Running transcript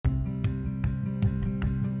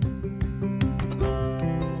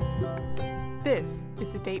This is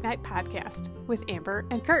the Date Night Podcast with Amber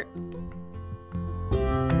and Kurt.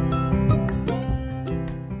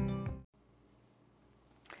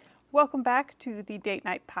 Welcome back to the Date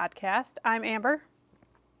Night Podcast. I'm Amber.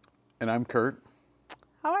 And I'm Kurt.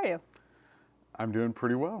 How are you? I'm doing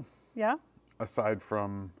pretty well. Yeah? Aside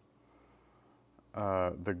from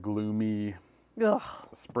the gloomy Ugh.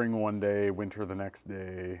 spring one day, winter the next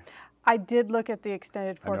day. I did look at the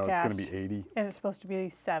extended I know forecast. it's going to be 80. And it's supposed to be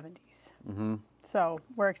 70s. Mm-hmm. So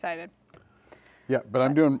we're excited. Yeah, but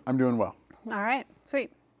I'm doing well. All right. Sweet.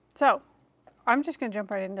 So I'm just going to jump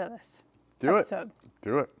right into this episode.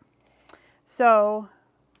 Do it. So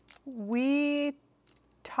we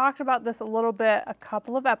talked about this a little bit a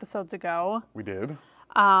couple of episodes ago. We did.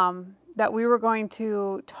 That we were going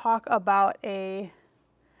to talk about a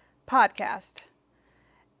podcast.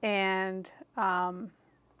 And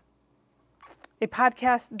a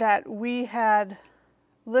podcast that we had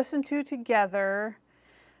listened to together,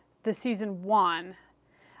 the season 1.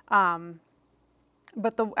 But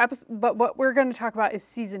what we're going to talk about is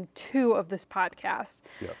season 2 of this podcast.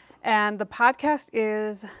 Yes. And the podcast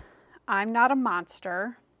is I'm Not a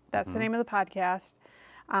Monster. That's the name of the podcast.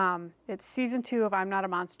 It's season 2 of I'm Not a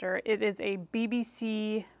Monster. It is a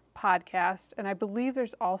BBC podcast, and I believe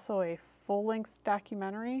there's also a full-length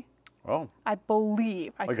documentary. Oh. I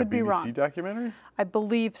believe. I could be wrong. Like a BBC documentary? I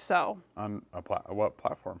believe so. On what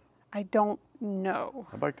platform? I don't know.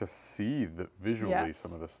 I'd like to see visually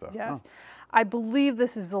some of this stuff. Yes. Oh. I believe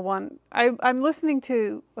this is the one. I'm listening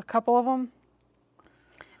to a couple of them,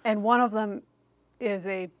 and one of them is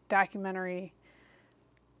a documentary,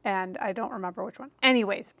 and I don't remember which one.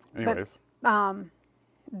 Anyways. But,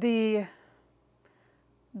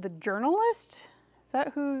 the journalist, is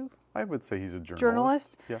that who? I would say he's a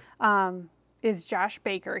journalist. Yeah. Is Josh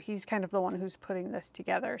Baker. He's kind of the one who's putting this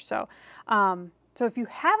together. So, so if you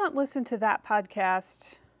haven't listened to that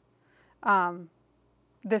podcast,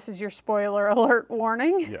 this is your spoiler alert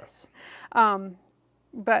warning. Yes.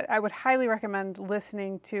 But I would highly recommend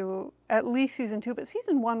listening to at least season 2. But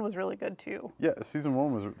season 1 was really good too. Yeah, season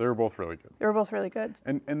 1 they were both really good. They were both really good.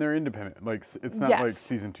 And they're independent. Like it's not like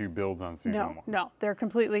season 2 builds on season 1. No, they're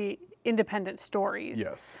completely independent stories.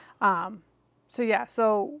 Yes.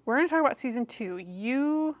 So we're going to talk about season 2.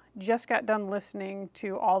 You just got done listening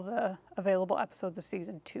to all the available episodes of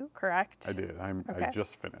season 2, correct? I did. I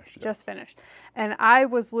just finished. Yes. Just finished. And I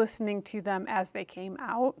was listening to them as they came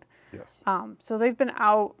out. Yes. So they've been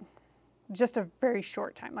out just a very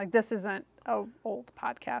short time. Like this isn't an old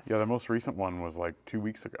podcast. Yeah, the most recent one was like 2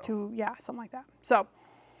 weeks ago. Something like that.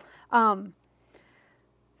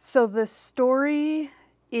 So the story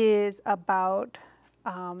is about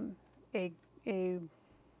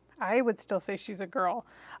I would still say she's a girl,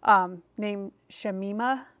 named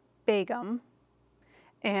Shamima Begum,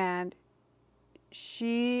 and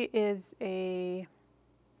she is a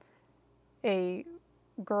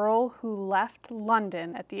girl who left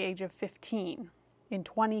London at the age of 15 in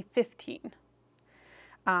 2015.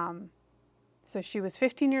 So she was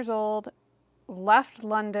 15 years old, left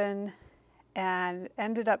London, and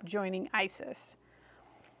ended up joining ISIS.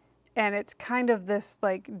 And it's kind of this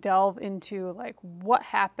like delve into like what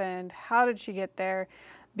happened, how did she get there?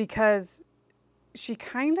 Because she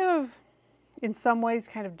kind of, in some ways,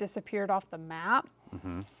 kind of disappeared off the map.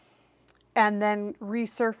 Mm-hmm. And then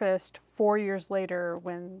resurfaced 4 years later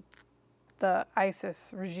when the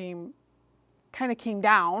ISIS regime kind of came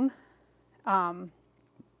down. And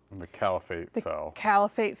the caliphate fell.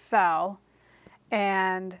 Caliphate fell.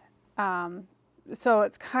 And so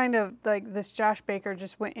it's kind of like this Josh Baker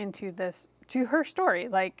just went into her story,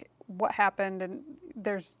 like what happened, and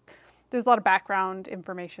there's a lot of background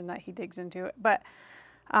information that he digs into it, but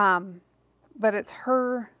it's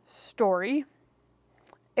her story,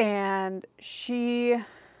 and she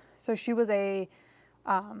was a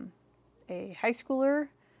high schooler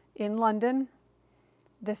in London,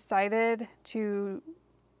 decided to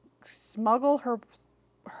smuggle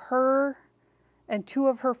her and 2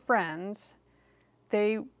 of her friends.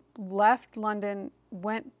 They left London,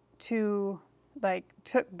 went to,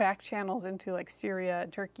 took back channels into, Syria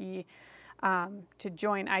and Turkey to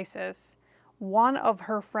join ISIS. One of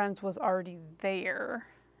her friends was already there,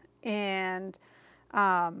 and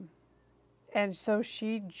so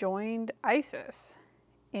she joined ISIS.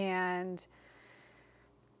 And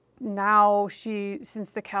now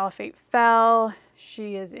since the caliphate fell,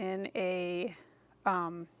 she is in a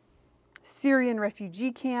Syrian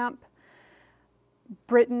refugee camp.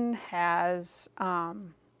 Britain has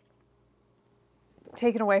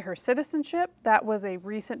taken away her citizenship. That was a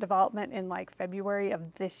recent development in February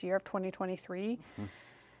of this year, of 2023.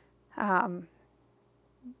 Mm-hmm.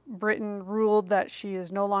 Britain ruled that she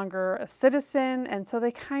is no longer a citizen, and so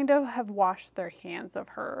they kind of have washed their hands of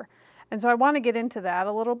her. And so I want to get into that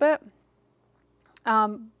a little bit.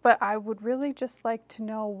 But I would really just like to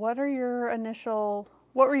know, what were your initial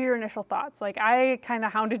thoughts? Like, I kind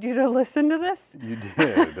of hounded you to listen to this. You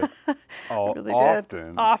did. I really often.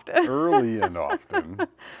 did. Often. Early and often.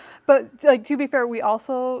 But, like, to be fair, we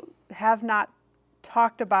also have not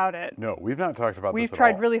talked about it. No, we've not talked about this at all. We've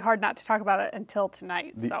tried really hard not to talk about it until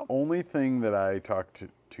tonight. The only thing that I talked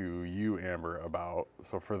to you, Amber, about,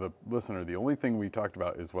 so for the listener, the only thing we talked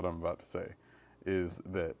about is what I'm about to say, is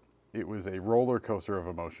that it was a roller coaster of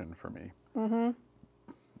emotion for me.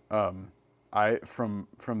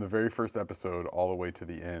 From the very first episode all the way to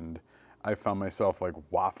the end, I found myself like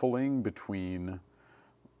waffling between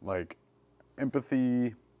like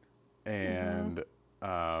empathy and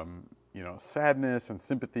sadness and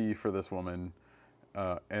sympathy for this woman,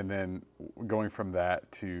 and then going from that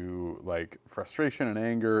to like frustration and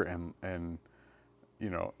anger and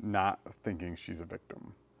not thinking she's a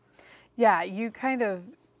victim. Yeah, you kind of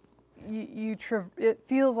it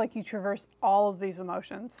feels like you traverse all of these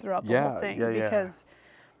emotions throughout the whole thing, because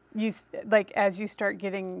you, like, as you start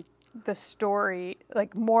getting the story,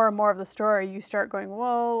 like more and more of the story, you start going,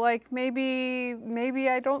 well, like maybe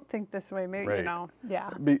I don't think this way, maybe,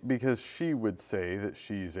 because she would say that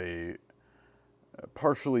she's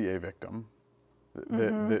partially a victim,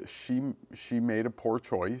 that she made a poor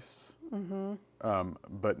choice,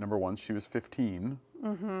 but number one, she was 15.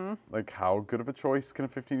 Like, how good of a choice can a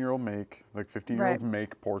 15-year-old make? Like, 15-year-olds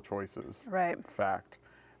make poor choices. Right. Fact.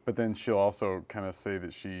 But then she'll also kind of say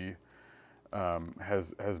that she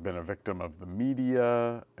has been a victim of the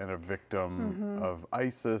media and a victim of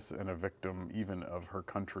ISIS and a victim even of her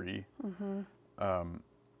country.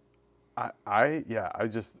 I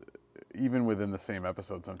just, even within the same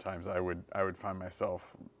episode, sometimes I would find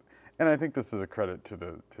myself, and I think this is a credit to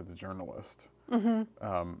the journalist.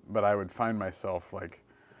 But I would find myself like,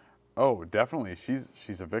 oh, definitely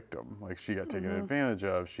she's a victim. Like, she got taken advantage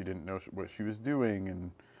of. She didn't know what she was doing,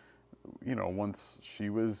 and once she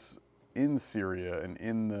was in Syria and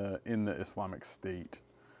in the Islamic State,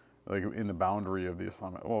 like in the boundary of the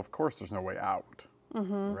Islamic, well, of course there's no way out,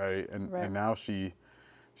 right? And now she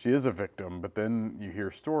is a victim. But then you hear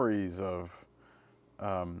stories of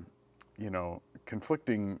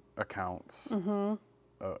conflicting accounts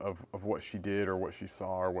of what she did or what she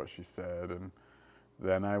saw or what she said, and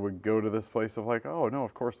then I would go to this place of like, oh no,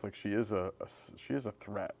 of course, like she is a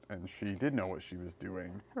threat, and she did know what she was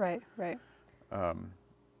doing. Right.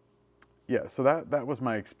 Yeah, so that was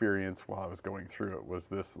my experience while I was going through it, was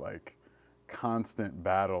this like constant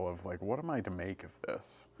battle of like, what am I to make of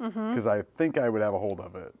this? Because I think I would have a hold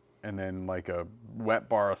of it, and then like a wet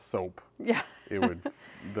bar of soap, it would,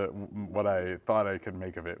 what I thought I could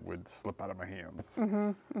make of it would slip out of my hands.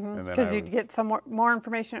 Because you'd get some more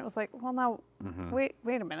information. It was like, well, now, wait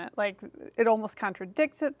a minute. Like, it almost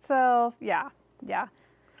contradicts itself. Yeah.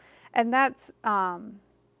 And that's,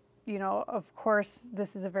 of course,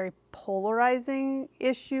 this is a very polarizing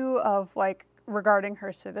issue of like regarding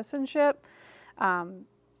her citizenship.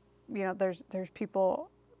 There's people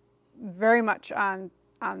very much on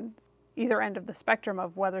either end of the spectrum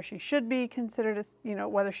of whether she should be considered,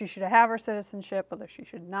 whether she should have her citizenship, whether she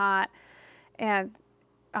should not. And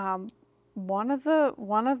one of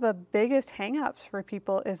the biggest hangups for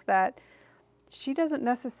people is that she doesn't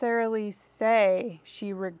necessarily say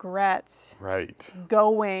she regrets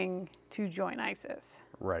going to join ISIS.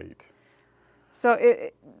 Right. So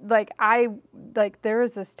there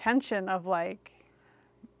is this tension of like,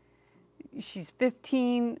 she's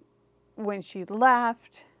 15 when she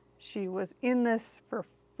left. She was in this for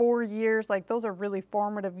 4 years. Like, those are really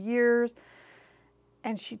formative years.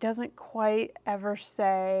 And she doesn't quite ever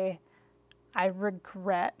say, I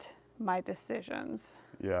regret my decisions.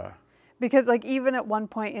 Yeah. Because like, even at one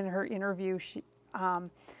point in her interview,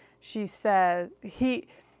 she said,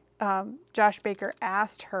 Josh Baker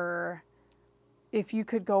asked her if you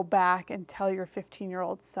could go back and tell your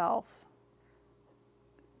 15-year-old self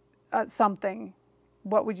something,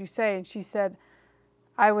 what would you say? And she said,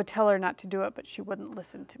 I would tell her not to do it, but she wouldn't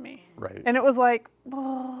listen to me. Right. And it was like,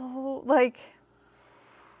 oh, like,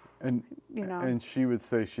 and she would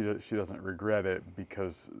say she doesn't regret it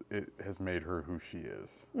because it has made her who she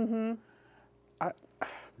is.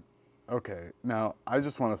 Okay, now I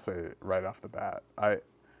just want to say right off the bat,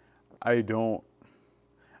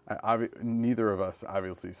 neither of us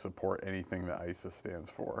obviously support anything that ISIS stands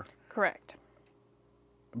for. Correct.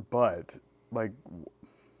 But like,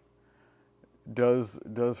 does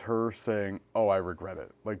her saying, "Oh, I regret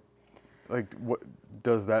it," like what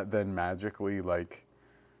does that then magically like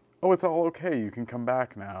oh, it's all okay, you can come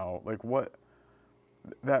back now. Like, what?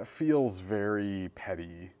 That feels very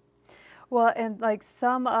petty. Well, and like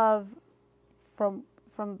some of from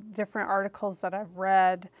different articles that I've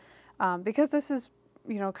read, because this is,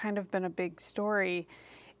 kind of been a big story,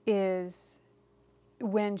 is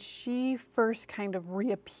when she first kind of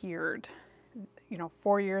reappeared,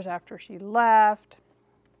 4 years after she left,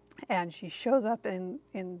 and she shows up in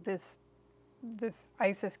this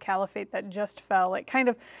ISIS caliphate that just fell, like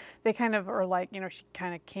they kind of are like, she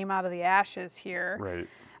kind of came out of the ashes here. Right.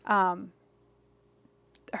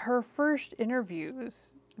 Her first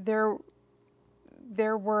interviews, there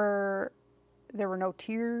were no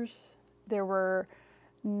tears, there were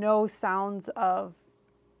no sounds of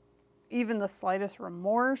even the slightest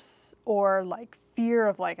remorse or like fear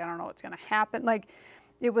of like, I don't know what's going to happen. Like,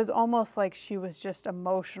 it was almost like she was just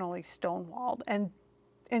emotionally stonewalled. And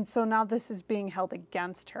so now this is being held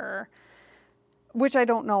against her, which I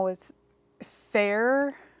don't know is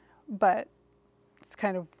fair, but it's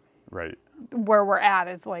kind of right where we're at,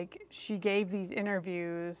 is like she gave these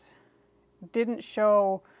interviews, didn't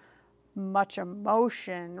show much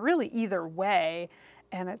emotion really either way,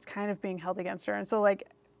 and it's kind of being held against her. And so, like,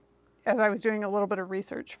 as I was doing a little bit of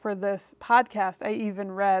research for this podcast, I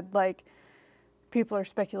even read like people are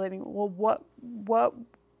speculating, well,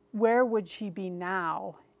 where would she be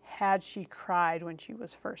now had she cried when she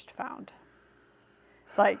was first found?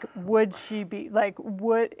 Like, would she be like,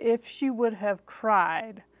 if she would have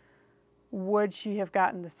cried, would she have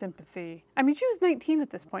gotten the sympathy? I mean, she was 19 at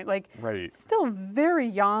this point, like, right still very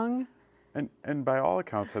young. And by all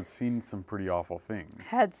accounts had seen some pretty awful things.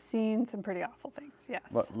 Yes.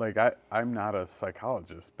 Like, I'm not a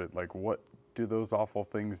psychologist, but like, what do those awful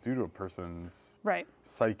things do to a person's Right.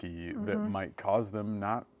 psyche that might cause them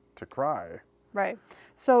not to cry? Right.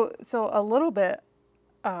 So a little bit,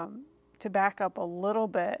 to back up a little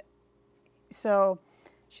bit. So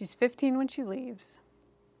she's 15 when she leaves.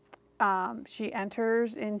 She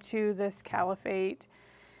enters into this caliphate,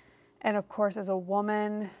 and of course, as a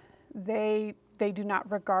woman, they do not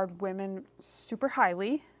regard women super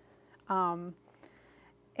highly,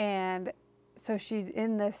 and so she's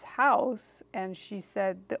in this house, and she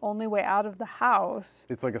said the only way out of the house,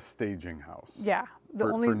 It's like a staging house. yeah,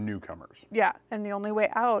 For newcomers. yeah, and the only way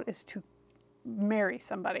out is to marry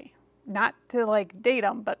somebody, not to like date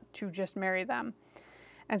them, but to just marry them.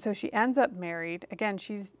 And so she ends up married. Again,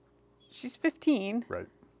 she's 15. Right.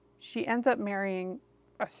 She ends up marrying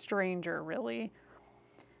a stranger, really.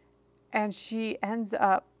 And she ends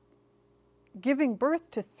up giving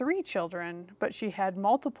birth to 3 children, but she had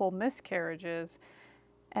multiple miscarriages,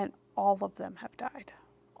 and all of them have died.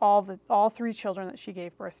 All 3 children that she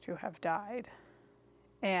gave birth to have died.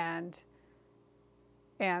 And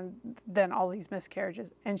then all these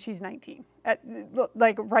miscarriages, and she's 19.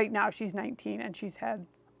 Like, right now she's 19 and she's had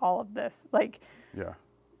all of this. Like, Yeah.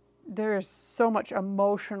 there's so much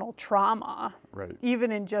emotional trauma, Right.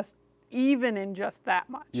 even in just that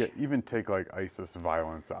much. Yeah, even take like ISIS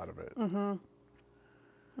violence out of it.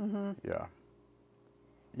 Yeah.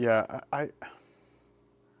 Yeah,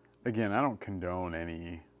 again, I don't condone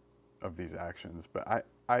any of these actions, but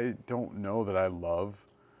I don't know that I love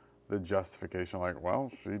the justification, like, well,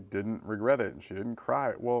 she didn't regret it and she didn't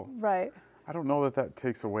cry. Well, Right. I don't know that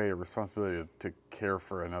takes away a responsibility to care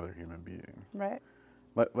for another human being. Right.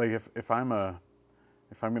 Like if I'm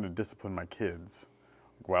going to discipline my kids,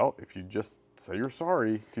 well, if you just say you're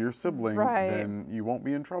sorry to your sibling, Right. then you won't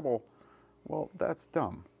be in trouble. Well, that's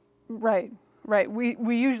dumb. Right. Right.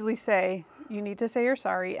 We usually say you need to say you're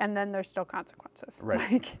sorry, and then there's still consequences.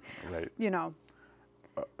 Right. Like, Right.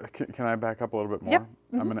 Can Can I back up a little bit more?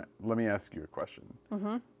 Yep. Let me ask you a question.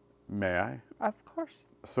 May I? Of course.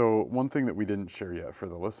 So one thing that we didn't share yet for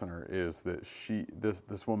the listener is that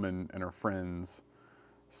this woman and her friends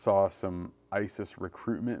saw some ISIS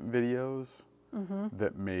recruitment videos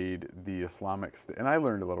that made the Islamic State, and I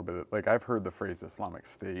learned a little bit, like, I've heard the phrase Islamic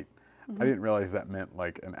State. I didn't realize that meant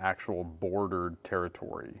like an actual bordered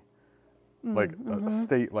territory, like a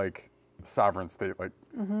state, like sovereign state, like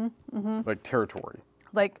like territory.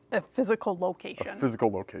 Like a physical location. A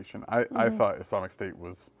physical location. I thought Islamic State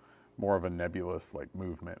was more of a nebulous like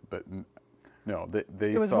movement, but no,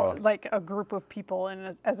 they It was saw more like a group of people,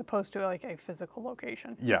 as opposed to like a physical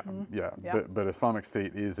location. yeah, Yeah. But Islamic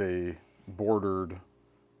State is a bordered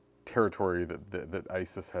territory that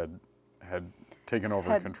ISIS had taken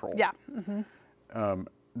over and controlled. Yeah.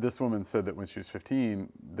 This woman said that when she was 15,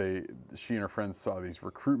 she and her friends saw these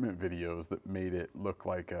recruitment videos that made it look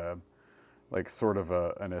like sort of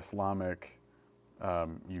an Islamic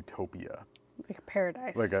utopia. Like a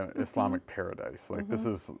paradise. Like an Islamic paradise. Like this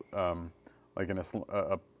is like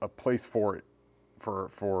a place for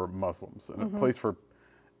Muslims and a place for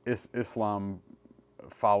Islam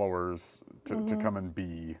followers to come and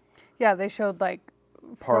be. Yeah, they showed like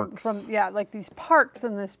Parks. from like these parks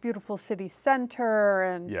in this beautiful city center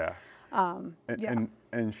and Yeah. yeah.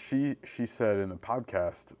 And she said in the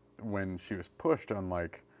podcast when she was pushed on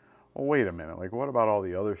like, well, wait a minute, like what about all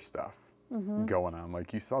the other stuff going on?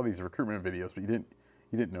 Like you saw these recruitment videos, but you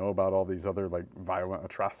didn't know about all these other like violent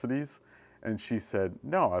atrocities. And she said,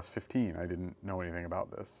 no, I was 15. I didn't know anything about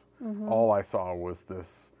this. All I saw was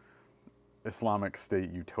this Islamic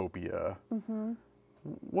State utopia.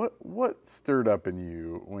 What stirred up in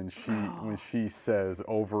you when she says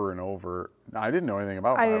over and over, I didn't know anything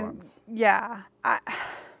about violence? Yeah.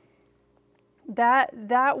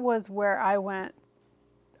 That was where I went,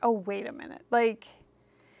 oh, wait a minute. Like,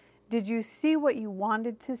 did you see what you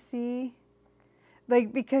wanted to see?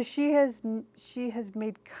 Like, because she has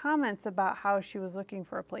made comments about how she was looking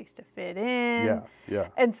for a place to fit in. Yeah, yeah.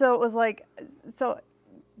 And so it was like, so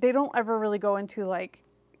they don't ever really go into like,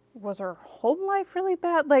 was her home life really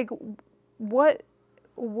bad? Like, what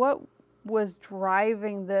was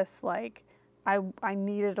driving this, like, I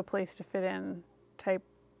needed a place to fit in type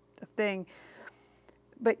of thing.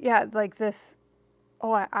 But yeah, like this,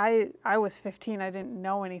 oh, I was 15, I didn't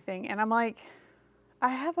know anything. And I'm like, I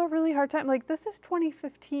have a really hard time. Like, this is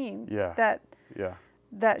 2015 that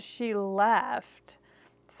she left.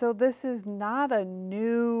 So this is not a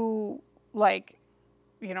new, like,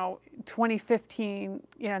 2015,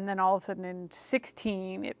 and then all of a sudden in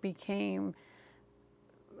 16 it became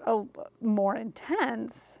more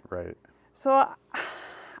intense. Right. So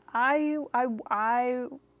I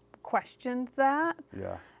questioned that.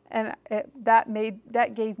 Yeah. And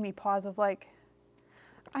that gave me pause of like,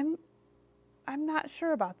 I'm not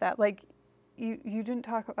sure about that. Like, you didn't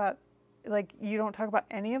talk about, like, you don't talk about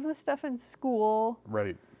any of this stuff in school.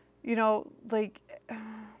 Right. Like,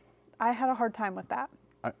 I had a hard time with that.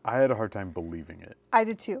 I had a hard time believing it. I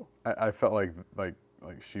did too. I felt like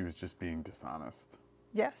she was just being dishonest.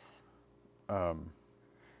 Yes. And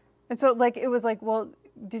so like it was like, well,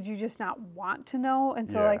 did you just not want to know? And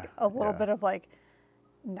so like a little bit of like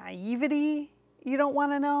naivety, you don't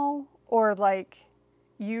want to know, or like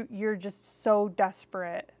you're just so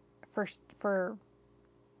desperate for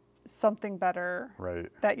something better,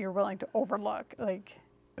 right, that you're willing to overlook. Like,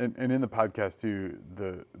 and in the podcast too,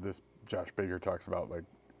 this Josh Baker talks about like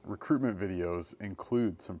recruitment videos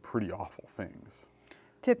include some pretty awful things.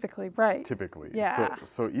 Typically, right. Typically. Yeah.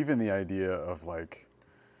 So even the idea of like,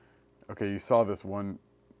 okay, you saw this one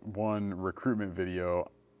recruitment video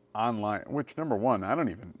online, which number one,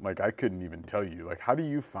 I couldn't even tell you. Like, how do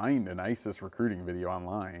you find an ISIS recruiting video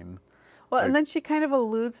online? Well, and then she kind of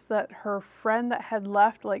alludes that her friend that had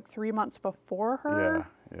left like 3 months before her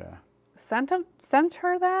sent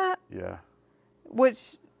her that. Yeah.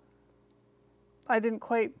 Which I didn't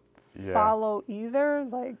quite follow either.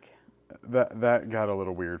 Like, that got a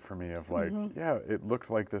little weird for me of like, it looked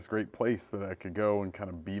like this great place that I could go and kind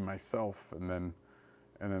of be myself, and then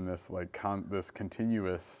this like this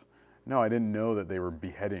continuous, no, I didn't know that they were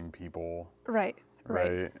beheading people. Right.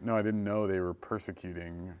 No, I didn't know they were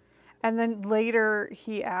persecuting. And then later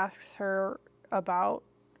he asks her about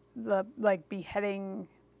the like beheading,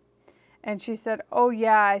 and she said, "Oh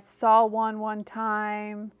yeah, I saw one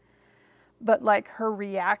time." But like her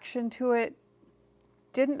reaction to it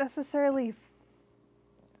didn't necessarily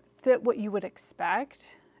fit what you would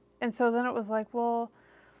expect. And so then it was like, well,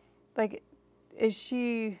 like, is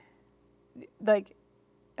she, like,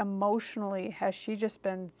 emotionally, has she just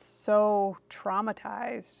been so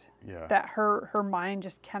traumatized that her mind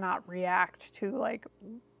just cannot react to, like,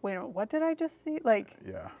 wait a minute, what did I just see? Like,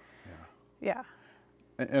 yeah.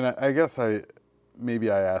 And I guess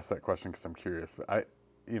maybe I asked that question because I'm curious, but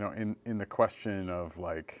in the question of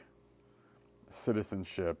like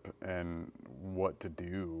citizenship and what to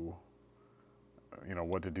do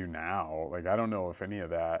now, like, I don't know if any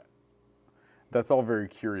of that's all very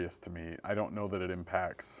curious to me. I don't know that it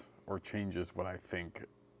impacts or changes what I think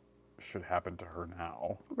should happen to her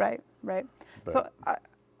now. Right. But, so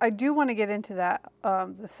I do want to get into that,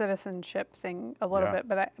 the citizenship thing a little bit,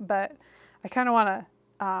 but I kind of want to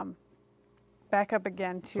back up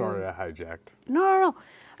again to... Sorry, I hijacked. No.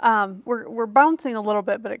 We're bouncing a little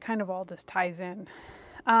bit, but it kind of all just ties in.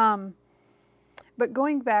 But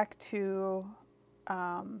going back to,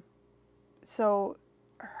 so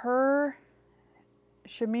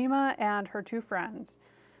Shamima and her two friends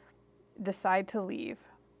decide to leave.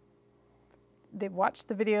 They've watched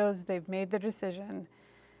the videos, they've made their decision,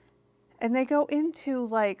 and they go into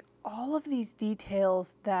like all of these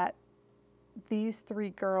details that these three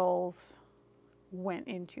girls went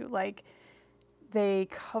into. Like, they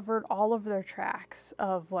covered all of their tracks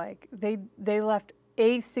of, like, they left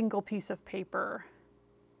a single piece of paper,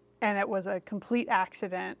 and it was a complete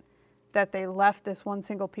accident that they left this one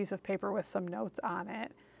single piece of paper with some notes on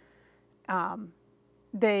it.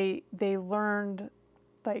 They learned,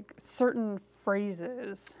 like, certain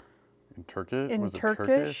phrases. In Turkish? In Was it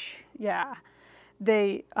Turkish? Yeah.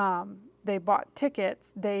 They bought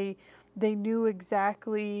tickets. They knew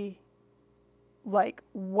exactly, like,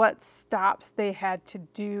 what stops they had to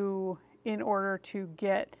do in order to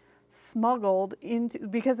get smuggled into,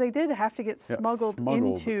 because they did have to get smuggled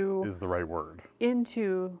into, is the right word,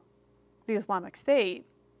 into the Islamic State.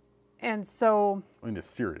 And so into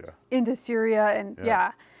Syria. And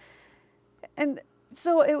yeah. And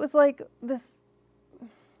so it was like this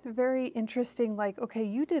very interesting, like, okay,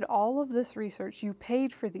 you did all of this research, you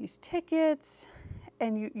paid for these tickets,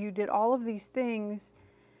 and you did all of these things,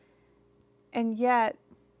 and yet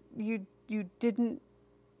you didn't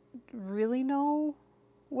really know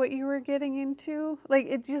what you were getting into. Like,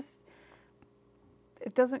 it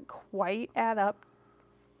doesn't quite add up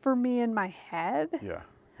for me in my head. Yeah.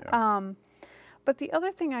 But the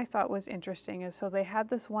other thing I thought was interesting is, so they had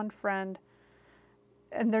this one friend,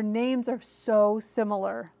 and their names are so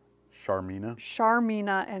similar. Shamima And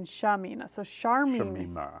Shamina. So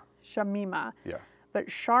Shamima. Yeah. But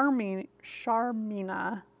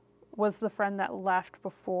Shamina was the friend that left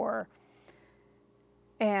before.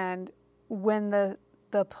 And when the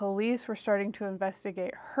police were starting to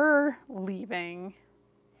investigate her leaving,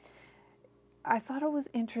 I thought it was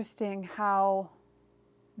interesting how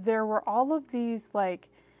there were all of these, like,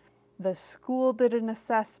 the school did an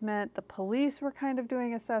assessment, the police were kind of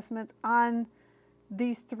doing assessments on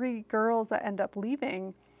these 3 girls that end up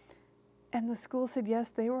leaving. And the school said, yes,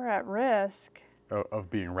 they were at risk. Of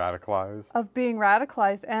being radicalized? Of being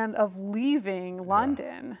radicalized and of leaving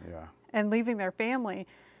London. Yeah. And leaving their family.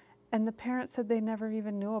 And the parents said they never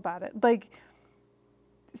even knew about it. Like,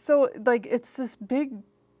 so, like, it's this big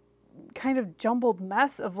kind of jumbled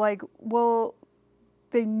mess of, like, well,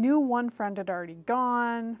 they knew one friend had already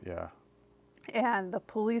gone. Yeah. And the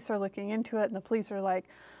police are looking into it, and the police are like,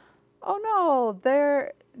 oh no,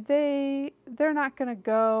 they're not going to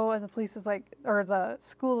go. And the police is like, or the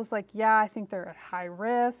school is like, yeah, I think they're at high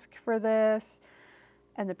risk for this.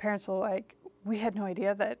 And the parents are like, we had no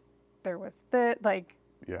idea that there was that, like.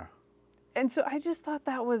 Yeah. And so I just thought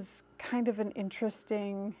that was kind of an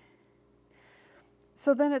interesting.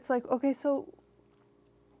 So then it's like, okay, so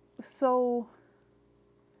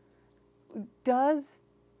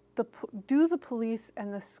do the police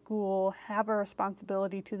and the school have a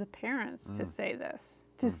responsibility to the parents to say this,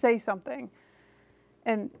 to say something?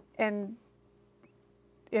 And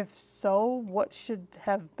if so, what should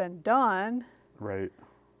have been done? Right.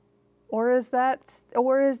 Or is that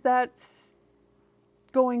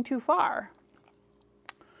going too far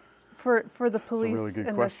for the police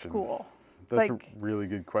and the school? That's a really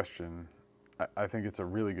good question. I think it's a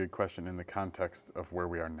really good question in the context of where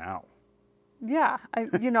we are now. Yeah,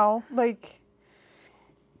 like,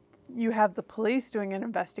 you have the police doing an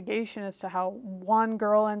investigation as to how one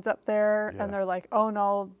girl ends up there, and they're like, oh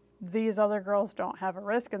no, these other girls don't have a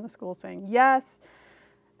risk, and the school saying yes.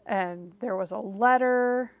 And there was a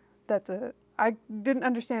letter that I didn't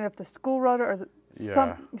understand if the school wrote it or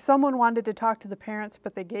someone wanted to talk to the parents,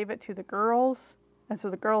 but they gave it to the girls, and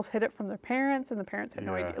so the girls hid it from their parents, and the parents had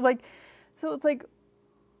no idea. Like, so it's like,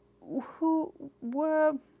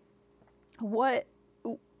 what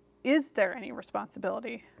is there any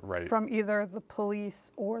responsibility from either the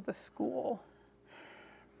police or the school?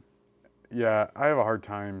 Yeah, I have a hard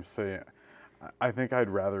time saying. I think I'd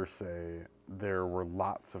rather say there were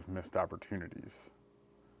lots of missed opportunities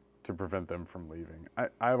to prevent them from leaving.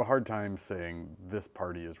 I have a hard time saying this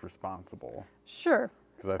party is responsible. Sure.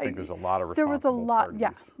 Because I think there's a lot of responsible There was a lot,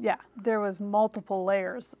 parties. yeah. There was multiple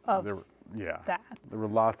layers of that. There were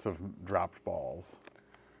lots of dropped balls.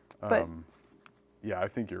 But yeah, I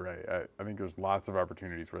think you're right. I think there's lots of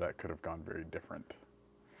opportunities where that could have gone very different.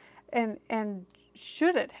 And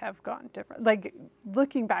should it have gone different? Like,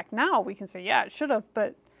 looking back now, we can say, yeah, it should have,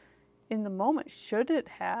 but in the moment, should it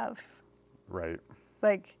have? Right.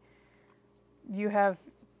 Like, you have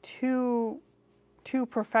two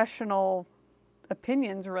professional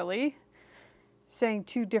opinions, really, saying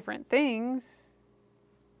 2 different things.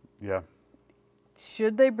 Yeah.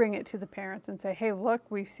 Should they bring it to the parents and say, hey, look,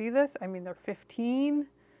 we see this? I mean, they're 15.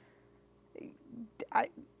 I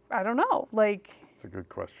don't know. Like, it's a good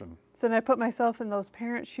question. So then I put myself in those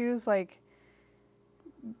parents' shoes. Like,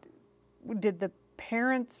 did the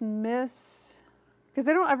parents miss Because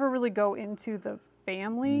they don't ever really go into the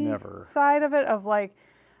family Never. side of it, of like,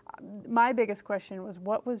 my biggest question was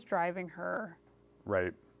what was driving her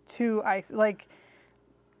Right. to ISIS? Like,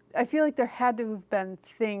 I feel like there had to have been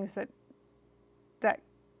things that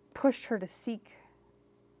pushed her to seek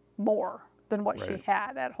more than what she Right.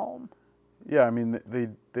 had at home. Yeah, I mean,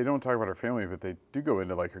 they don't talk about her family, but they do go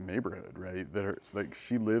into like her neighborhood, right? That like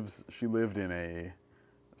she lived in a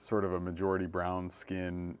sort of a majority brown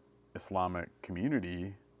skin Islamic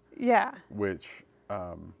community, Yeah. which,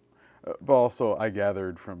 but also I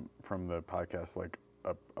gathered from the podcast like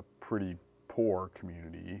a pretty poor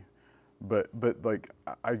community, but like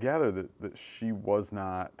I gather that she was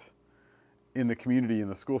not in the community in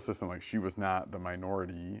the school system, like she was not the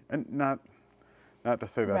minority, and not to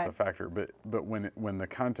say that's a Right. factor, but when the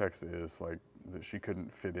context is like that she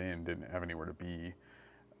couldn't fit in, didn't have anywhere to be,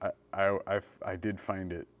 I did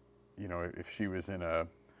find it, you know, if she was in a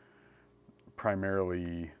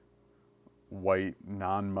primarily white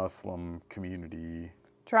non-Muslim community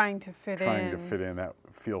Trying to fit trying to in. fit in, that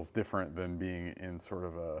feels different than being in sort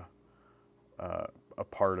of a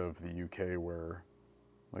part of the UK where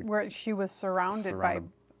like Where she was surrounded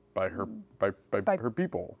by her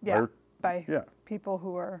people. yeah, by yeah. people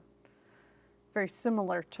who are very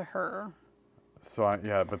similar to her. So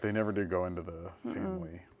but they never did go into the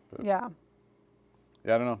family. But Yeah.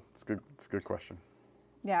 yeah, I don't know. It's good. It's a good question.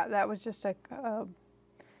 Yeah, that was just like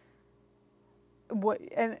what,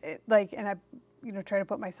 and and I, try to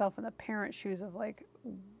put myself in the parent shoes of like,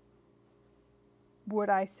 would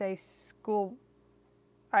I say school?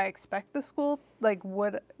 I expect the school, like,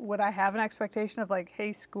 would I have an expectation of like,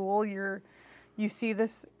 hey, school, you see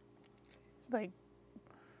this, like,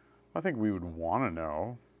 I think we would want to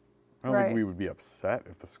know. I don't Right. think we would be upset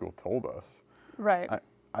if the school told us. right,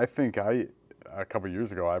 I think a couple of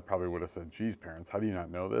years ago, I probably would have said, geez, parents, how do you not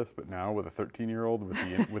know this? But now with a 13-year-old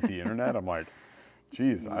with the internet, I'm like,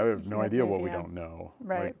 geez, I have no idea what we don't know.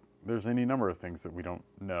 Right. Like, there's any number of things that we don't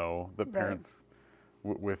know that Right. parents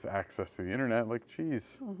with access to the internet, like,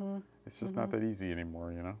 geez, it's just not that easy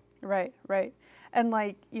anymore, you know? right, and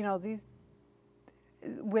like, these,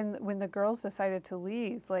 when the girls decided to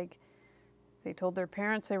leave, like, they told their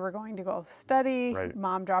parents they were going to go study. Right.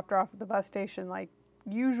 Mom dropped her off at the bus station like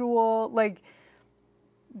usual. Like,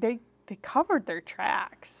 they covered their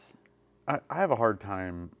tracks. I have a hard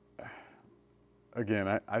time.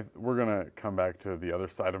 Again, we're gonna come back to the other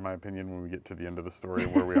side of my opinion when we get to the end of the story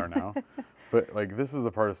and where we are now. But like, this is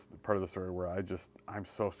the part of the story where I'm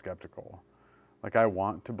so skeptical. Like, I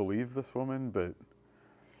want to believe this woman, but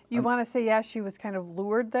You want to say, yeah, she was kind of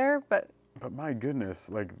lured there, but my goodness,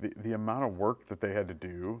 like the amount of work that they had to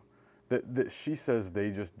do, that she says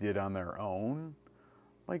they just did on their own.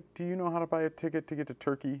 Like, do you know how to buy a ticket to get to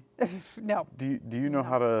Turkey? no. Do you know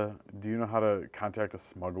how to contact a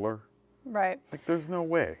smuggler? Right. Like, there's no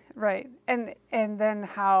way. Right. And then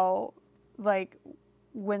how, like,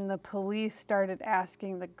 when the police started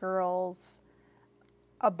asking the girls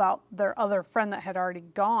about their other friend that had already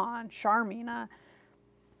gone, Shamima,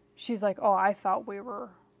 she's like, "Oh, I thought they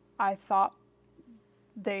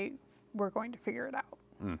were going to figure it out."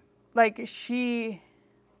 Like,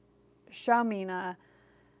 Shamima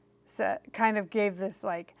kind of gave this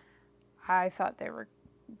like, "I thought they were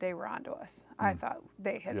onto us. I thought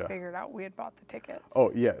they had figured out we had bought the tickets."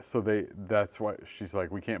 Oh yeah, so that's why she's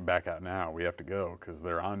like, we can't back out now. We have to go because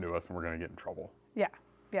they're onto us and we're gonna get in trouble. Yeah,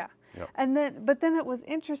 yeah. Yep. And but then it was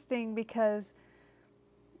interesting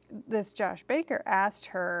this Josh Baker asked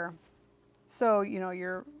her, so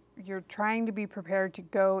you're trying to be prepared to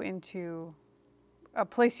go into a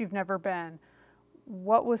place you've never been.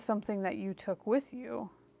 What was something that you took with you?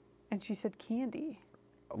 And she said candy.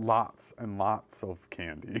 Lots and lots of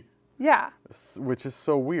candy. Yeah. Which is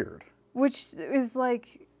so weird. Which is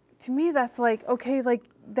like, to me, that's like, okay, like,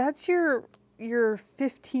 that's your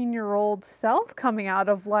 15-year-old self coming out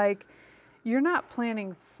of, like, you're not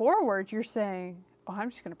planning forward. You're saying, oh, I'm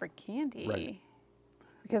just going to bring candy. Right.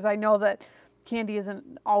 Because I know that candy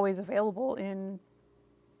isn't always available in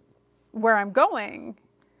where I'm going.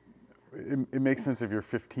 It makes sense if you're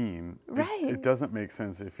 15. Right. It doesn't make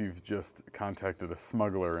sense if you've just contacted a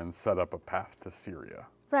smuggler and set up a path to Syria.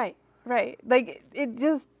 Right. Like, it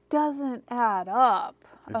just doesn't add up.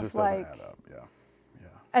 It just doesn't add up. Yeah.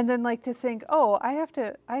 And then, like, to think, oh, I have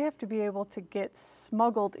to be able to get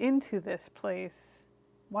smuggled into this place.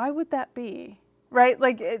 Why would that be? Right?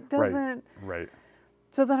 Like, it doesn't. Right.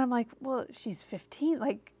 So then I'm like, well, she's 15.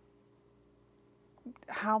 Like,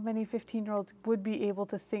 how many 15-year-olds would be able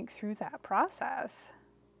to think through that process?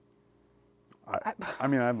 I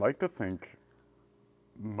mean, I'd like to think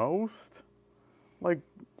most. Like,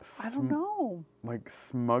 I don't know. like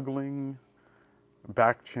smuggling,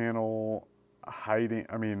 back channel, hiding.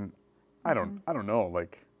 I mean, I don't know.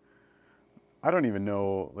 Like, I don't even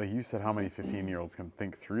know, like you said, how many 15-year-olds can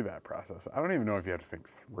think through that process. I don't even know if you have to think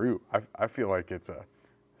through. I feel like it's a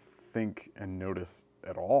think and notice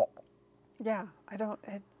at all. Yeah, I don't.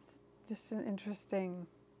 It's just an interesting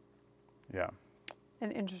Yeah,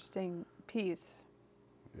 piece.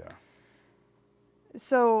 yeah.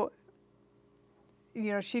 So,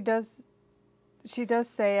 you know, she does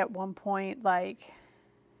say at one point, like,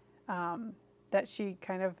 that she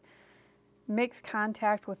kind of makes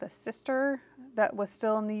contact with a sister that was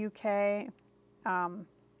still in the UK,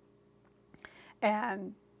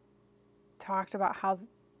 and talked about how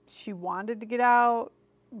she wanted to get out,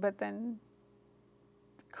 but then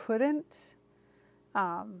couldn't,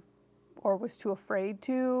 or was too afraid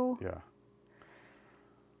to. Yeah.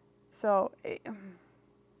 So,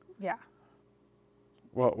 yeah.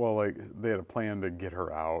 Well, like they had a plan to get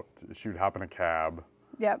her out. She would hop in a cab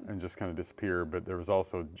Yep. and just kind of disappear, but there was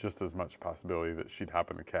also just as much possibility that she'd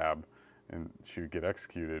hop in a cab and she would get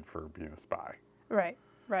executed for being a spy. Right.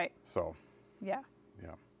 Right. So, Yeah.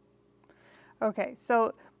 yeah. Okay.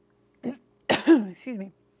 So, excuse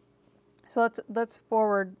me. So let's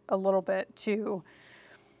forward a little bit to.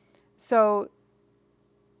 So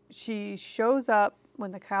she shows up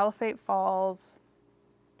when the caliphate falls.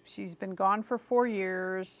 She's been gone for 4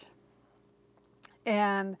 years.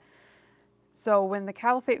 And so when the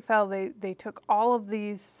caliphate fell, they took all of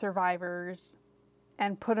these survivors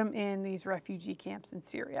and put them in these refugee camps in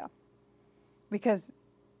Syria because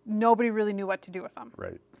nobody really knew what to do with them.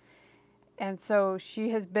 Right. And so she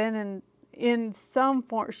has been in some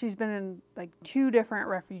form. She's been in like 2 different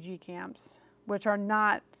refugee camps, which are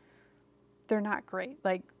not, they're not great.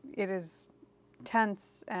 Like, it is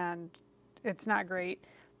tense and it's not great,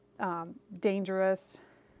 dangerous.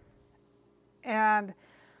 And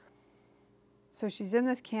so she's in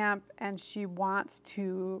this camp and she wants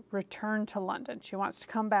to return to London. She wants to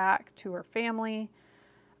come back to her family.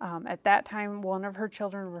 At that time, one of her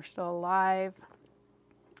children were still alive,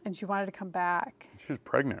 and she wanted to come back. She was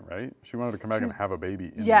pregnant, right? She wanted to come back and have a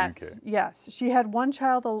baby in Yes, the UK. yes. She had one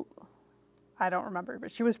child, I don't remember,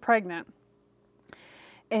 but she was pregnant.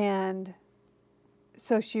 And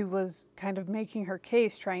so she was kind of making her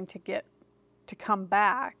case, trying to get to come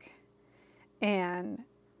back. And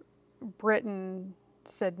Britain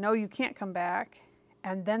said, no, you can't come back.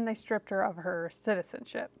 And then they stripped her of her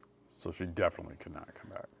citizenship. So she definitely could not come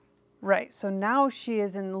back. Right. So now she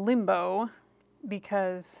is in limbo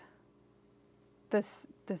because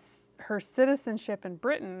her citizenship in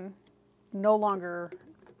Britain no longer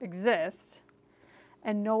exists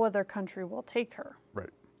and no other country will take her. Right.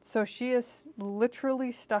 So she is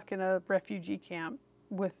literally stuck in a refugee camp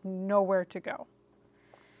with nowhere to go.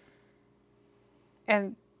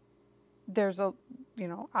 And there's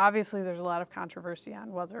obviously there's a lot of controversy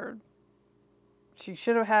on whether she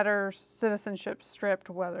should have had her citizenship stripped,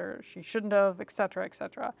 whether she shouldn't have, et cetera, et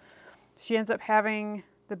cetera. She ends up having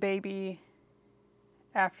the baby.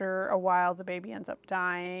 After a while, the baby ends up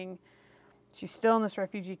dying. She's still in this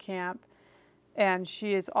refugee camp. And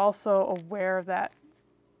she is also aware that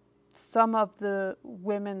some of the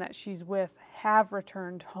women that she's with have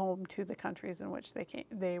returned home to the countries in which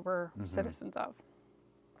they were citizens of.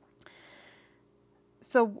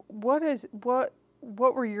 So what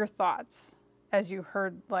were your thoughts as you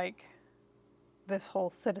heard like this whole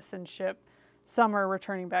citizenship? Some are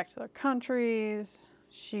returning back to their countries.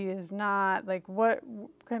 She is not. Like, what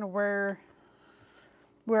kind of where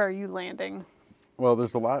are you landing? Well,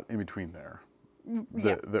 there's a lot in between there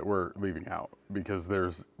Yeah. that we're leaving out because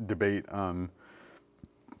there's debate on.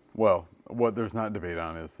 Well, what there's not debate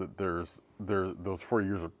on is that those 4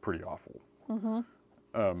 years are pretty awful.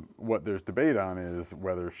 What there's debate on is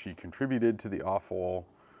whether she contributed to the awful,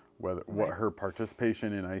 what her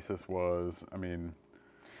participation in ISIS was. I mean,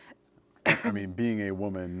 being a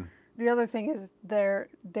woman. The other thing is there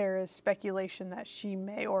is speculation that she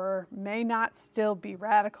may or may not still be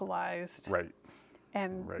radicalized. Right.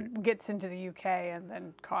 And gets into the UK and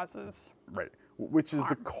then causes. Right. Which is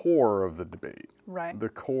the core of the debate. Right. The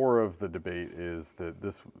core of the debate is that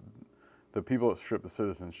the people that strip the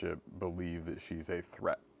citizenship believe that she's a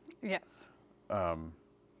threat. Yes. And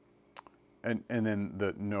then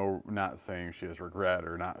not saying she has regret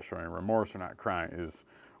or not showing remorse or not crying is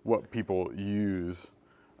what people use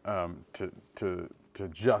to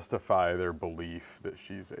justify their belief that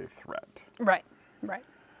she's a threat. Right. Right.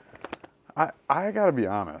 I gotta be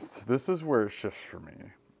honest. This is where it shifts for me.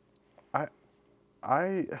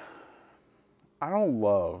 I don't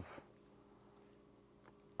love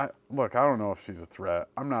Look, I don't know if she's a threat.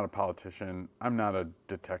 I'm not a politician. I'm not a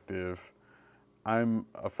detective. I'm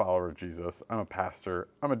a follower of Jesus. I'm a pastor.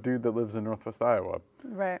 I'm a dude that lives in Northwest Iowa.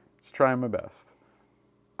 Right. Just trying my best.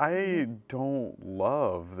 I don't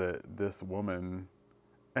love that this woman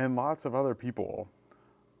and lots of other people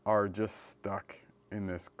are just stuck in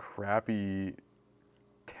this crappy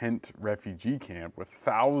tent refugee camp with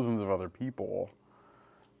thousands of other people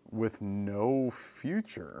with no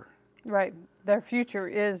future. Right. Their future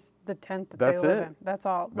is the tent that That's they live it. in. That's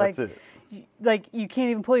all. That's like, it. Like you can't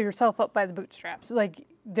even pull yourself up by the bootstraps. Like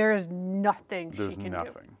there is nothing There's she can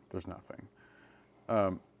nothing. do. There's nothing.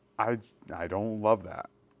 I don't love that.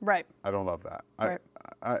 Right. I don't love that. Right.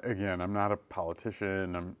 Again, I'm not a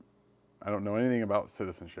politician. I don't know anything about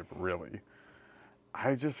citizenship really.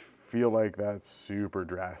 I just feel like that's super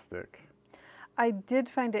drastic. I did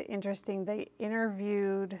find it interesting. They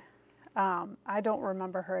interviewed, I don't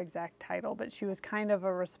remember her exact title, but she was kind of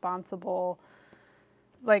a responsible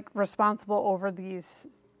over these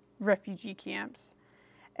refugee camps.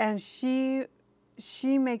 And she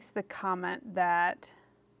makes the comment that,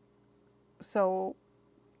 so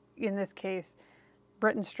in this case,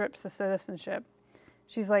 Britain strips the citizenship.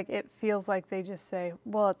 She's like, it feels like they just say,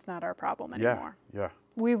 well, it's not our problem anymore. Yeah.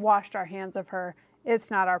 We've washed our hands of her.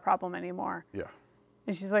 It's not our problem anymore. Yeah.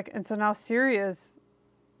 And she's like, and so now Syria's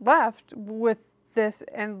left with this,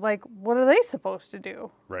 and like, what are they supposed to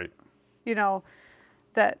do? Right. You know,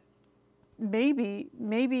 that maybe,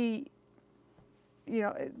 you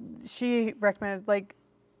know, she recommended, like,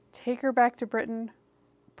 take her back to Britain,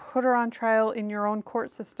 put her on trial in your own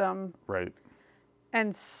court system. Right.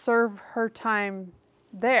 And serve her time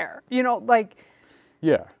there. You know, like,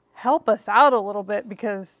 Yeah. help us out a little bit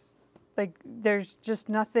because, like, there's just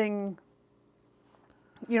nothing,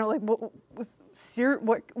 you know, like, what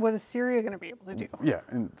is Syria going to be able to do? Yeah,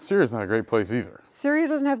 and Syria's not a great place either. Syria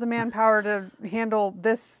doesn't have the manpower to handle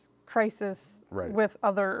this crisis Right. with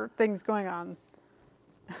other things going on.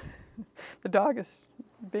 The dog is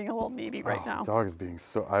being a little needy right now. Dog is being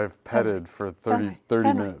so... I've petted for 30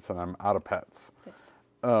 minutes and I'm out of pets.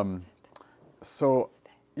 So,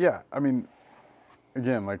 yeah, I mean,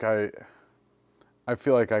 again, like I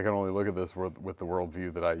feel like I can only look at this with the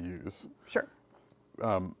worldview that I use. Sure.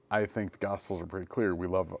 I think the Gospels are pretty clear.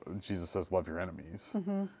 Jesus says, love your enemies.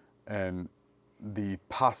 Mm-hmm. And the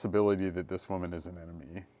possibility that this woman is an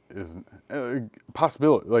enemy is a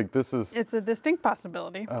possibility. Like this is... It's a distinct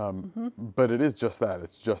possibility. But it is just that.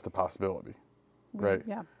 It's just a possibility, right?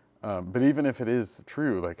 Yeah. But even if it is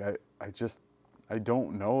true, like I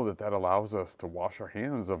don't know that allows us to wash our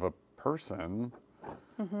hands of a person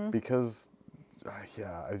because,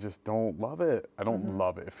 I just don't love it. I don't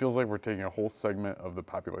love it. It feels like we're taking a whole segment of the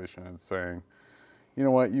population and saying, you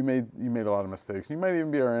know what, you made a lot of mistakes. You might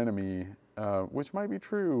even be our enemy, which might be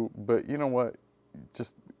true, but you know what,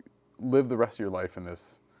 just live the rest of your life in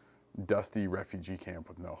this dusty refugee camp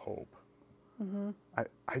with no hope.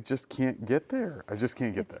 I just can't get there. I just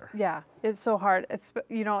can't get there. Yeah, it's so hard. It's,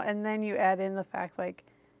 you know, and then you add in the fact, like,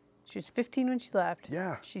 she was 15 when she left.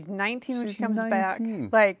 Yeah. She's 19 when She's she comes 19.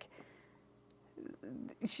 back. Like,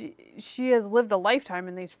 she has lived a lifetime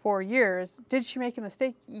in these 4 years. Did she make a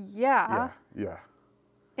mistake? Yeah. Yeah.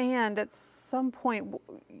 And at some point,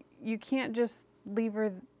 you can't just leave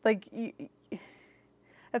her, like,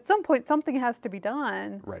 at some point, something has to be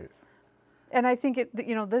done. Right. And I think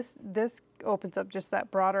this opens up just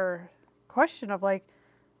that broader question of, like,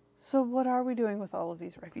 so what are we doing with all of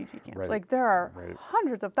these refugee camps? Right. Like, there are Right.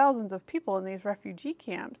 hundreds of thousands of people in these refugee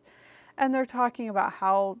camps, and they're talking about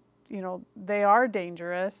how, you know, they are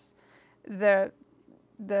dangerous. The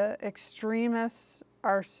extremists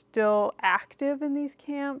are still active in these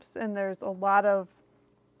camps, and there's a lot of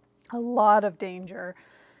danger.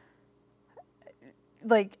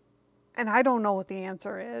 Like, and I don't know what the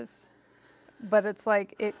answer is. But it's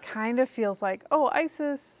like, it kind of feels like, oh,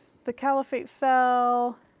 ISIS, the caliphate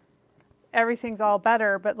fell, everything's all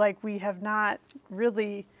better. But like, we have not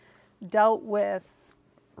really dealt with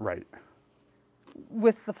the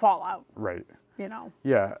fallout. Right. You know.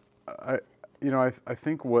 Yeah. I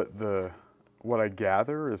think what I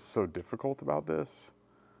gather is so difficult about this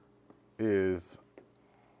is,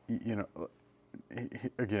 you know,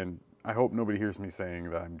 again, I hope nobody hears me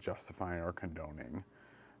saying that I'm justifying or condoning.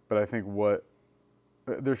 But I think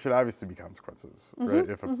there should obviously be consequences, right?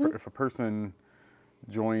 If a person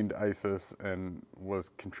joined ISIS and was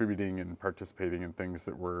contributing and participating in things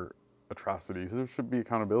that were atrocities, there should be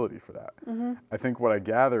accountability for that. I think what I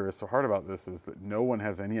gather is so hard about this is that no one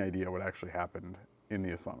has any idea what actually happened in the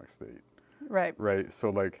Islamic State. Right. Right. So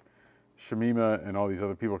like Shamima and all these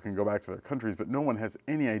other people can go back to their countries, but no one has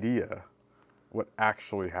any idea what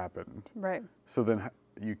actually happened. Right. So then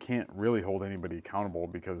you can't really hold anybody accountable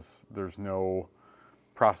because there's no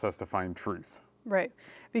process to find truth. Right.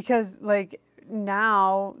 Because like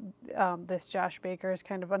now, this Josh Baker has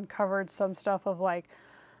kind of uncovered some stuff of like,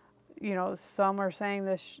 some are saying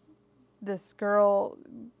this girl,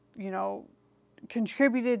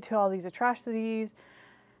 contributed to all these atrocities,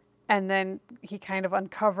 and then he kind of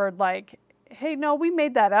uncovered like, hey, no, we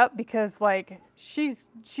made that up because like she's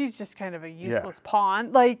just kind of a useless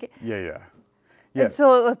pawn, like. Yeah. And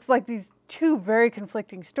so it's like these two very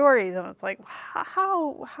conflicting stories, and it's like,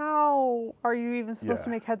 how are you even supposed to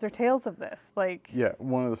make heads or tails of this? Like, yeah,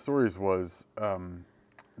 one of the stories was, and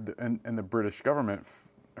the British government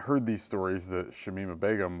heard these stories that Shamima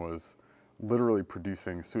Begum was literally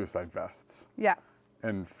producing suicide vests. Yeah.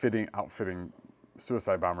 And outfitting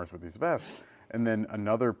suicide bombers with these vests, and then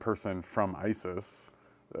another person from ISIS.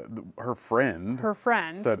 Her friend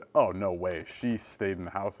said, "Oh, no way. She stayed in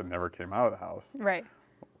the house and never came out of the house." Right.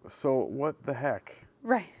 So what the heck?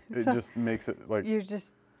 Right. It So just makes it like you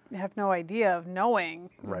just have no idea of knowing.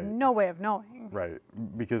 Right. No way of knowing. Right.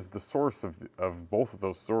 Because the source of both of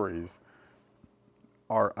those stories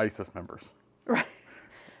are ISIS members. Right.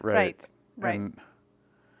 Right. Right. And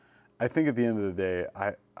I think at the end of the day,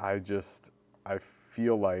 I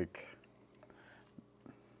feel like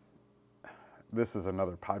this is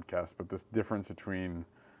another podcast, but this difference between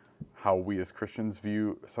how we as Christians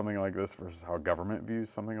view something like this versus how government views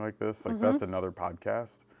something like this, like that's another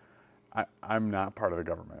podcast. I'm not part of the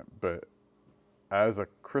government, but as a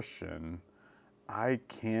Christian, I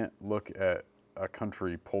can't look at a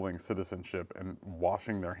country pulling citizenship and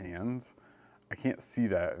washing their hands. I can't see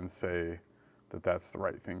that and say that that's the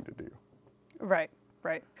right thing to do. Right.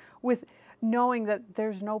 With knowing that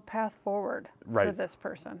there's no path forward for this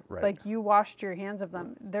person. Right. Like you washed your hands of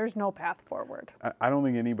them. There's no path forward. I don't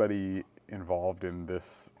think anybody involved in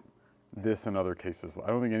this and other cases, I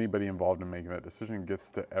don't think anybody involved in making that decision gets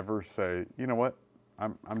to ever say, you know what,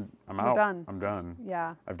 I'm out. Done. I'm done.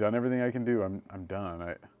 Yeah. I've done everything I can do. I'm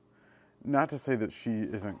done. Not to say that she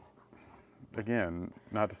isn't. Again,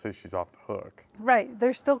 not to say she's off the hook. Right.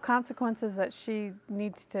 There's still consequences that she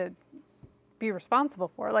needs to be responsible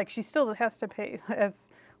for. Like she still has to pay, as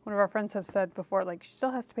one of our friends have said before, like she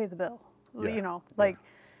still has to pay the bill. Yeah.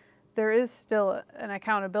 There is still an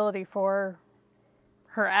accountability for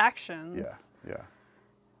her actions. Yeah.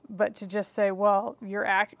 But to just say, well, your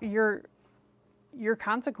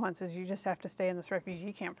consequences, you just have to stay in this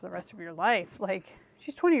refugee camp for the rest of your life. Like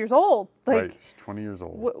she's 20 years old. Like, right. She's 20 years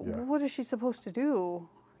old. What is she supposed to do?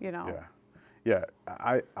 Yeah.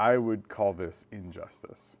 I would call this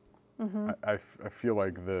injustice. Mm-hmm. I feel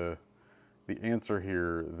like the answer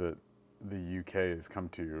here that the UK has come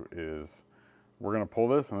to is we're going to pull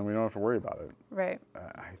this and then we don't have to worry about it. Right.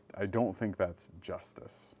 I don't think that's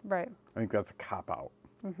justice. Right. I think that's a cop-out.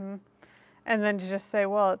 Mm-hmm. And then to just say,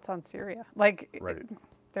 well, it's on Syria. Like, right.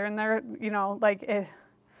 They're in there, like,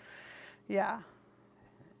 yeah.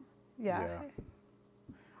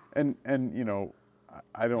 And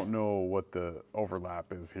I don't know what the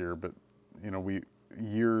overlap is here, but, we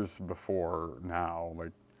years before now,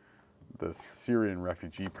 like, the Syrian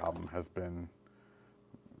refugee problem has been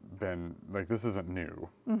like, this isn't new.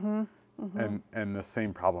 Mm-hmm. Mm-hmm. And the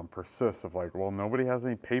same problem persists of like, well, nobody has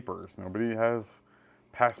any papers. Nobody has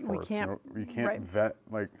passports. You can't right. vet,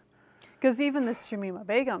 like. Because even this Shamima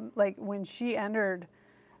Begum, like when she entered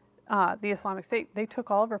the Islamic State, they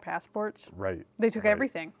took all of her passports. Right. They took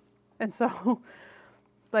everything. And so,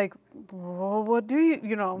 like, well, what do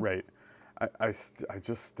you know? Right. I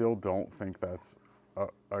just still don't think that's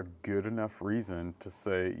a good enough reason to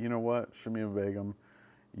say, you know what, Shamima Begum,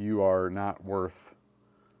 you are not worth.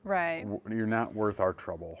 Right. You're not worth our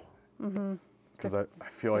trouble. Mm-hmm. Because I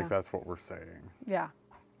feel like that's what we're saying. Yeah.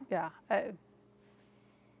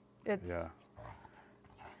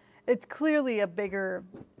 It's clearly a bigger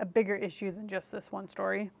issue than just this one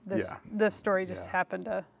story. This story just happened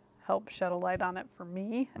to help shed a light on it for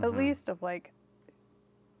me, at least, of like,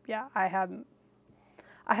 I hadn't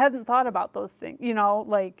thought about those things,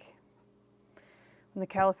 like when the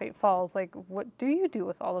caliphate falls, like what do you do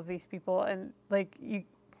with all of these people? And like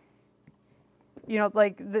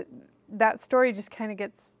like that story just kind of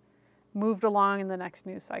gets moved along in the next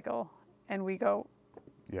news cycle, and we go,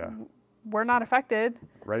 we're not affected,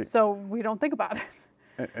 right? So we don't think about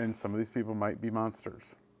it. And some of these people might be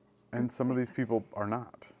monsters, and some of these people are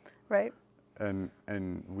not, right? And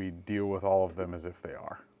we deal with all of them as if they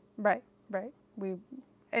are, right. Like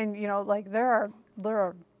there are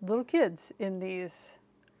little kids in these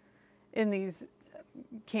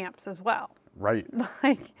camps as well. Right.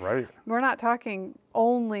 Like, Right. we're not talking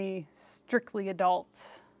only strictly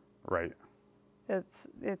adults. Right. It's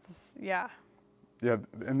yeah. Yeah,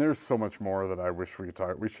 and there's so much more that I wish we could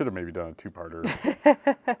talk. We should have maybe done a two-parter.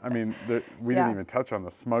 I mean, we didn't even touch on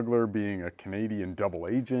the smuggler being a Canadian double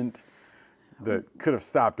agent that could have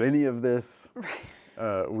stopped any of this.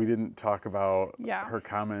 Right. We didn't talk about Yeah. her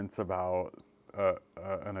comments about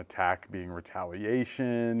an attack being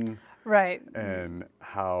retaliation. Right. And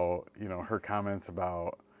how, her comments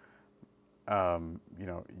about,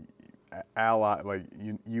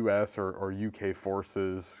 U.S. or U.K.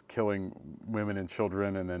 forces killing women and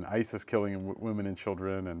children, and then ISIS killing women and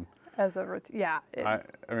children, and I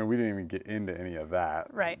mean, we didn't even get into any of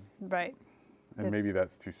that. Right. Right. And maybe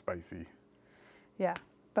that's too spicy. Yeah,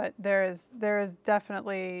 but there is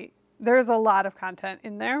definitely there's a lot of content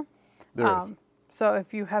in there. There is. So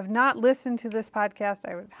if you have not listened to this podcast,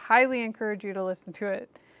 I would highly encourage you to listen to it.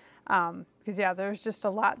 Because there's just a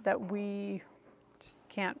lot that we just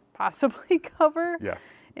can't possibly cover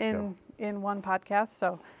in one podcast.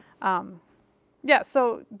 So,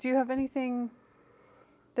 so do you have anything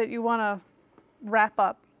that you want to wrap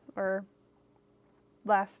up or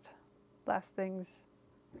last things?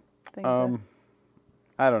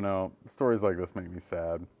 I don't know. Stories like this make me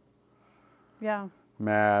sad. Yeah.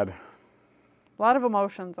 Mad. A lot of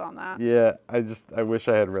emotions on that. Yeah, I wish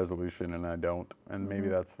I had resolution, and I don't. And maybe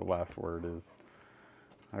that's the last word is,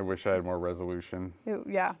 I wish I had more resolution. It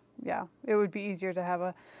would be easier to have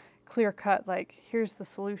a clear cut, like, here's the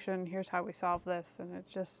solution, here's how we solve this. And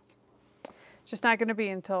it's just not going to be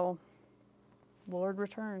until Lord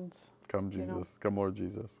returns. Come Jesus, come Lord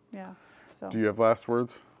Jesus. Yeah. So. Do you have last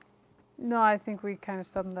words? No, I think we kind of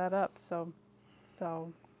summed that up. So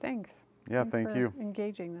thanks. Yeah, Thanks thank for you.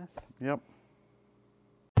 engaging this. Yep.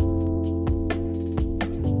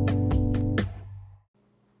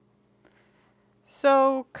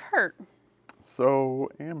 So, Kurt. So,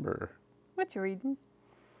 Amber. What you reading?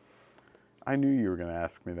 I knew you were going to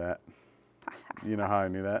ask me that. You know how I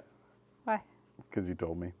knew that? Why? Because you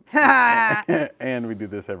told me. And we do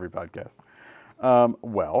this every podcast.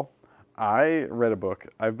 Well, I read a book.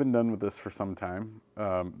 I've been done with this for some time.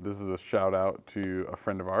 This is a shout out to a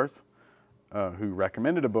friend of ours who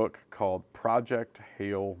recommended a book called Project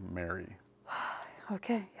Hail Mary.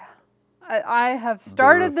 Okay, yeah. I have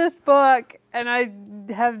started this book, and I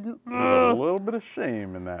have... There's a little bit of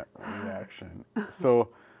shame in that reaction. So,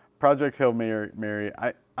 Project Hail Mary,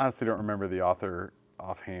 I honestly don't remember the author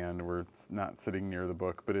offhand. We're not sitting near the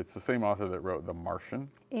book, but it's the same author that wrote The Martian.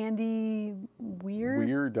 Andy Weir?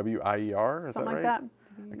 Weir, W-I-E-R, is Something that right? like that.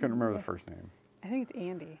 I couldn't remember the first name. I think it's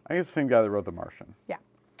Andy. I think it's the same guy that wrote The Martian. Yeah.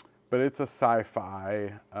 But it's a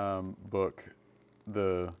sci-fi book.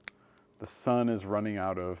 The sun is running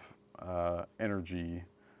out of energy,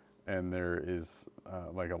 and there is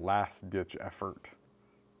like a last-ditch effort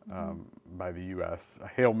by the U.S., a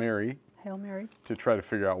Hail Mary, to try to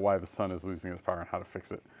figure out why the sun is losing its power and how to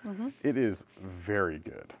fix it. It is very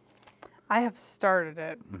good. I have started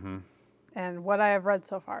it, and what I have read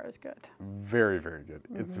so far is good. Very, very good.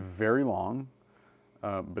 It's very long,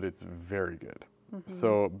 but it's very good.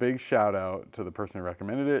 So big shout out to the person who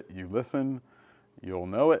recommended it. You listen, you'll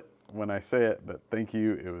know it when I say it, but thank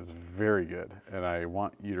you. It was very good, and I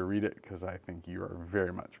want you to read it because I think you are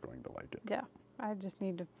very much going to like it. Yeah, I just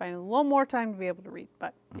need to find a little more time to be able to read,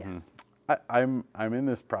 but yes. I'm in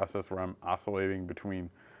this process where I'm oscillating between,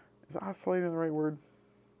 is oscillating the right word?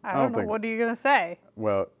 I don't know. What are you going to say?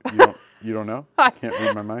 Well, you don't know? Can't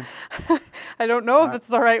read my mind? I don't know if it's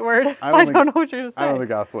the right word. I don't know what you're going to say. I don't think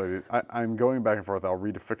oscillating. I'm going back and forth. I'll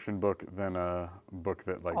read a fiction book, then a book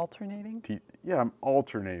that like... Alternating? I'm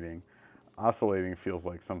alternating. Oscillating feels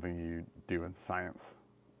like something you do in science.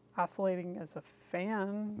 Oscillating as a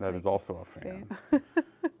fan. That is also a fan.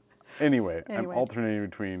 Anyway, I'm alternating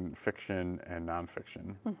between fiction and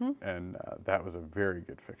nonfiction, and that was a very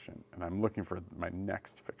good fiction, and I'm looking for my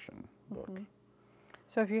next fiction book.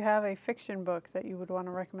 So if you have a fiction book that you would want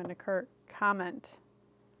to recommend to Kurt, comment.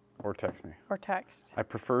 Or text me. Or text. I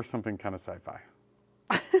prefer something kind of sci-fi.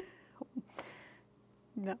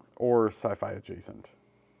 No. Or sci-fi adjacent.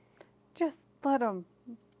 Just let him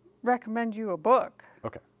recommend you a book.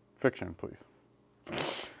 Okay. Fiction, please.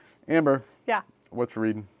 Amber. Yeah. What's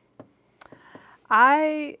reading?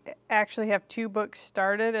 I actually have 2 books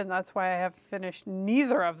started, and that's why I have finished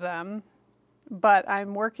neither of them. But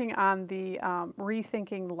I'm working on the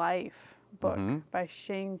Rethinking Life book by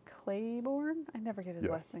Shane Claiborne. I never get his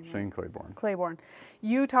last name. Shane Claiborne. Claiborne.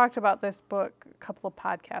 You talked about this book a couple of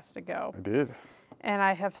podcasts ago. I did. And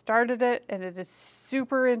I have started it, and it is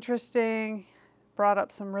super interesting. brought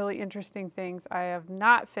up some really interesting things. I have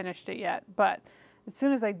not finished it yet, but as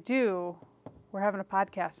soon as I do, we're having a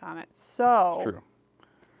podcast on it. So It's true.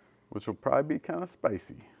 Which will probably be kind of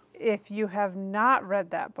spicy. if you have not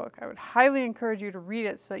read that book, I would highly encourage you to read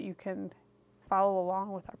it so that you can follow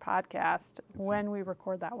along with our podcast when we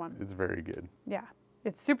record that one. It's very good. Yeah,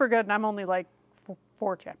 it's super good, and I'm only like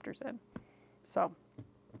 4 chapters in. So,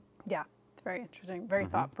 yeah, it's very interesting, very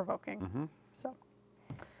thought-provoking. So,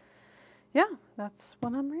 yeah, that's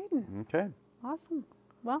what I'm reading. Okay. Awesome.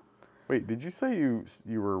 Well. Wait, did you say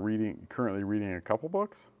you were currently reading a couple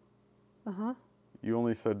books? Uh-huh. You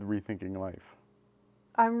only said Rethinking Life.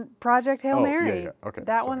 I'm Project Hail Mary. Yeah. Okay.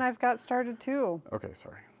 That one I've got started too. Okay,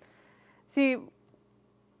 sorry. See,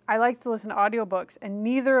 I like to listen to audiobooks, and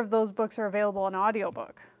neither of those books are available in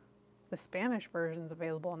audiobook. The Spanish version's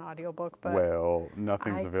available in audiobook, but well,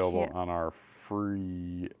 nothing's I available can't- on our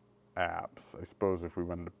free apps. I suppose if we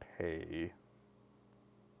wanted to pay,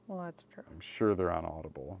 well, that's true. I'm sure they're on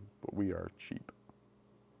Audible, but we are cheap.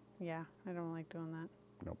 Yeah, I don't like doing that.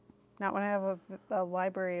 Nope. Not when I have a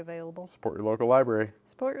library available. Support your local library.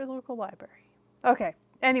 Support your local library. Okay.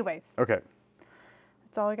 Anyways, Okay.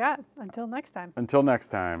 that's all I got. Until next time. Until next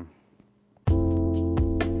time.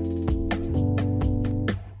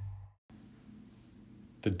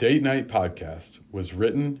 The Date Night Podcast was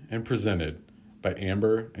written and presented by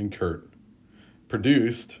Amber and Kurt.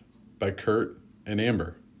 Produced by Kurt and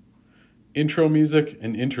Amber. Intro music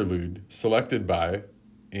and interlude selected by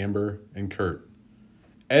Amber and Kurt.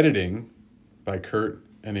 Editing by Kurt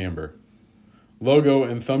and Amber. Logo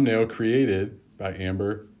and thumbnail created by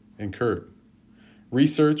Amber and Kurt.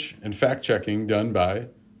 Research and fact-checking done by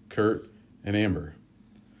Kurt and Amber.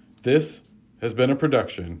 This has been a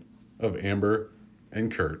production of Amber and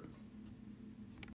Kurt.